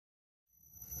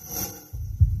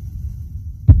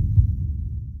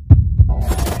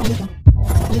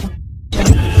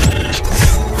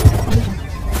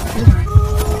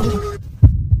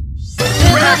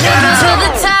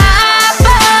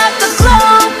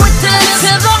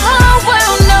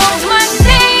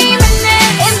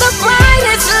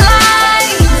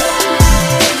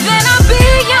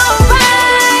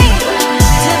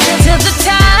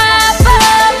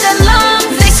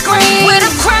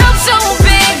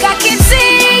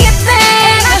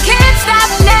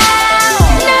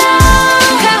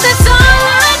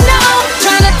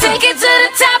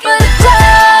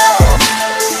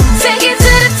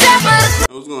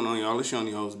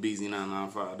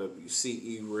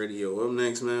Radio. Up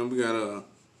next, man, we got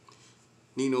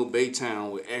Nino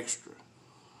Baytown with Extra.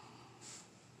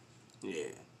 Yeah,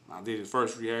 I did his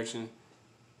first reaction.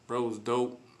 Bro was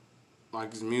dope.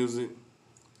 Like his music.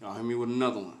 Y'all hit me with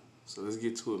another one. So let's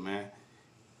get to it, man.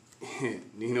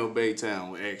 Nino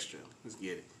Baytown with Extra. Let's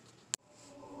get it.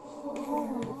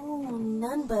 Oh,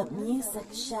 none but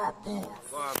music shop there.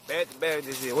 Back to back with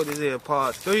this shit. What is it?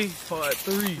 Part 3? Part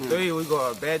 3. We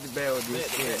go back to back with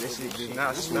this shit. This shit did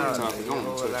not stop.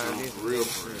 Real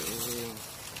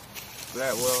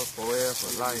Black wealth forever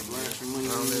for life, man.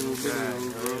 Don't let me die,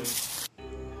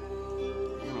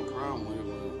 ain't no problem with it,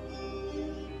 man.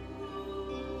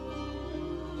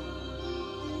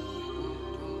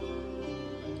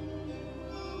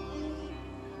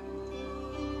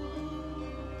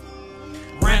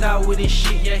 Ran out with his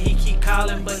shit, yeah, he keep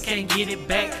calling but can't get it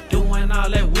back. Doing all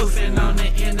that woofing on the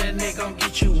internet gon'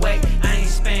 get you whacked. I ain't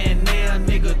span now,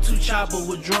 nigga, 2 chopper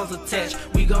with drums attached.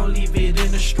 We gon' leave it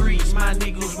in the streets, my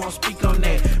niggas won't speak on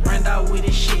that. Ran out with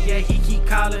his shit, yeah, he keep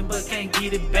calling but can't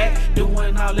get it back.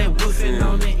 Doing all that woofing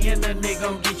on the internet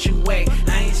gon' get you whacked.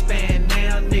 I ain't span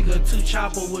now, nigga, 2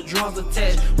 chopper with drums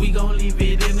attached. We gon' leave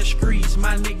it in the streets,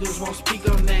 my niggas won't speak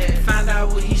on that. Find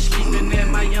out where he sleeping at,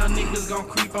 my young niggas gon'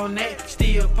 creep on that.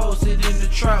 Still posted in the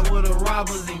trap where the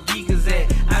robbers and geekers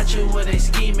at. Out here where they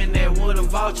scheming at, where the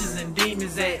vultures and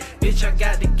demons at. Bitch, I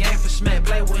got the game for smack.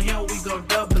 Play with him, we gon'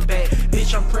 double back.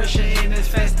 Bitch, I'm pressure in this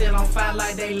fast, still on fire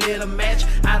like they lit a match.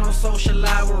 I don't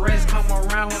socialize with rats, come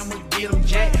around, I'ma get them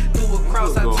jacked. Through a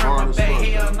cross, I turn my back.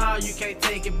 Hell no, you can't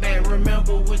take it back.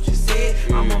 Remember what you said?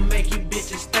 I'ma make you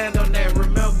bitches stand on that.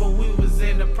 Remember we was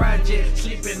in the project,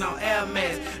 sleeping on air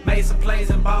mats. Made some plays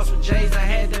and balls with J's, I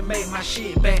had to make my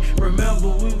shit back. Remember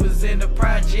we was in the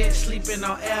project, sleeping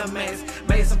on air mats.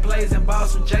 Made some plays and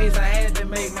balls with J's, I had to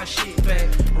make my shit back.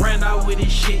 Ran out with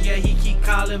his shit, yeah, he keep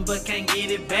calling but can't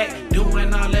get it back.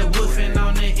 Doing all that woofing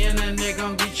on the internet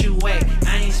gon' get you whacked.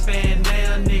 I ain't span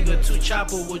down, nigga, 2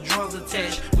 chopper with drums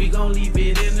attached. We gon' leave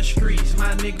it in the streets,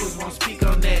 my niggas won't speak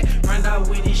on that. Ran out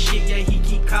with his shit, yeah, he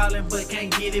keep calling but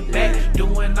can't get it back.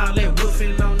 Doing all that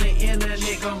woofing on the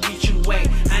internet gon' get you whacked.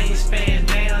 I ain't span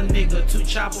down, nigga, 2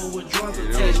 chopper with drums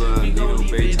attached. We gon'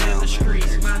 leave it in the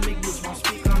streets, my niggas won't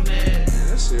speak on that.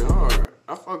 That shit hard.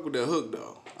 I fuck with that hook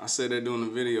though. I said that during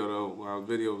the video though, while the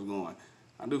video was going.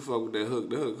 I do fuck with that hook.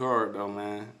 The hook hard though,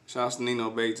 man. Shouts to Nino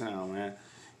Baytown, man.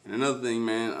 And another thing,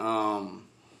 man,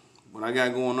 what I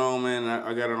got going on, man,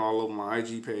 I got it all over my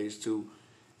IG page too.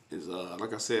 Is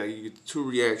like I said, you get 2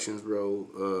 reactions, bro.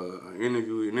 An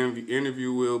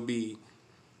interview will be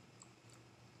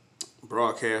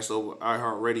broadcast over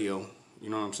iHeartRadio. You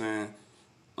know what I'm saying?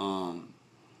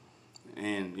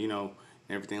 And you know,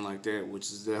 everything like that, which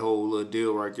is that whole little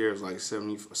deal right there is like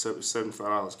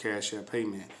 $75 cash app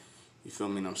payment. You feel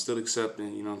me? And I'm still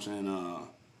accepting, you know what I'm saying,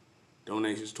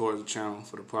 donations towards the channel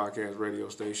for the podcast radio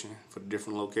station, for the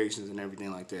different locations and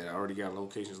everything like that. I already got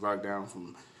locations locked down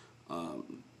from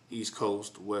East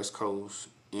Coast, West Coast,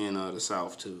 and the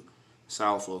South too.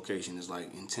 South location is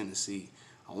like in Tennessee.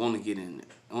 I want to get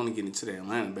into the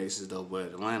Atlanta bases though, but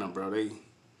Atlanta, bro,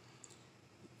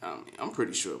 I'm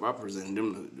pretty sure if I presented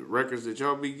them the records that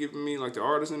y'all be giving me, like the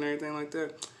artists and everything like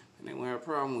that, and they won't have a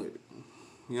problem with it.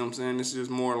 You know what I'm saying? This is just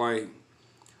more like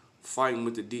fighting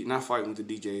with not fighting with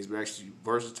the DJs, but actually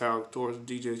versatile towards the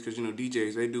DJs, because you know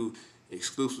DJs, they do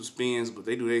exclusive spins, but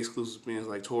they do their exclusive spins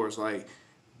like towards like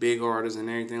big artists and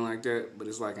everything like that. But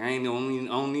it's like I don't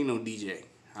need no DJ.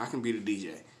 I can be the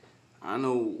DJ. I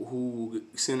know who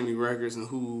sending me records and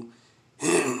who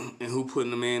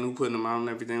putting them in, who putting them out and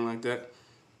everything like that.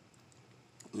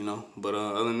 You know, but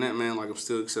other than that, man, like I'm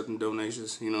still accepting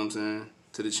donations, you know what I'm saying,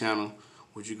 to the channel,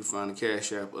 which you can find the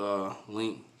Cash App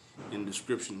link in the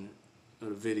description of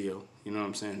the video, you know what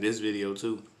I'm saying, this video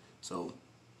too. So,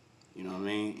 you know what I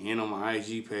mean, and on my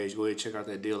IG page, go ahead and check out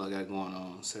that deal I got going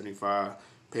on. 75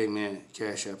 payment,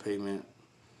 Cash App payment,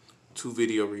 2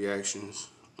 video reactions,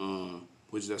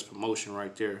 which that's promotion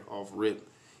right there off rip,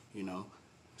 you know.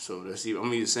 So that's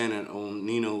I'm even saying that on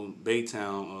Nino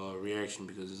Baytown reaction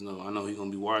because I know he's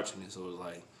gonna be watching it. So it's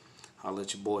like, holla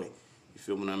at your boy. You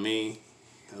feel what I mean?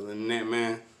 Other than that,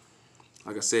 man,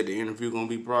 like I said, the interview gonna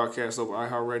be broadcast over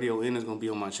iHeartRadio and it's gonna be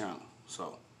on my channel.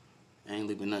 So I ain't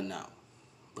leaving nothing out.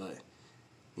 But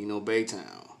Nino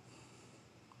Baytown,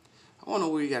 I wanna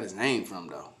know where he got his name from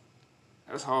though.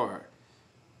 That's hard.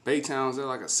 Baytown, is that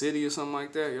like a city or something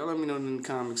like that? Y'all let me know in the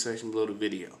comment section below the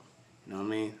video. You know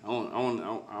what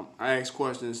I mean? I ask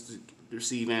questions to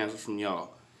receive answers from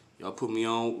y'all. Y'all put me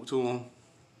on to them.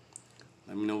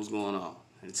 Let me know what's going on.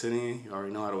 Until then, you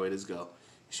already know how the way this go.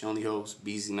 It's your only host,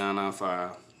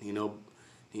 BZ995, Nino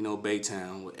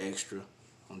Baytown with Extra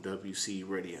on WC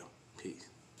Radio. Peace.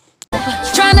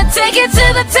 Trying to take it to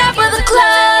the top of the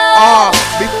club.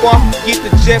 Before I forget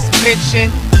to just mention,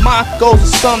 my goals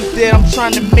are something that I'm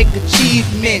trying to make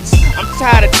achievements. I'm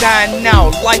tired of dying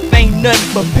out, life ain't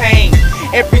nothing but pain.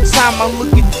 Every time I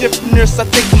look at different nurse, I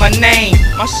think of my name.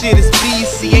 My shit is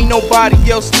BC, ain't nobody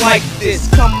else like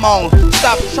this. Come on,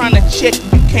 stop trying to check,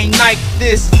 you can't like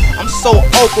this. I'm so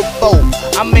overboard,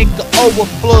 I make an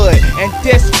overflood. And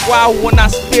that's why when I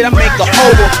spit, I make an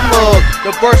overflood.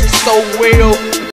 The verse is so real.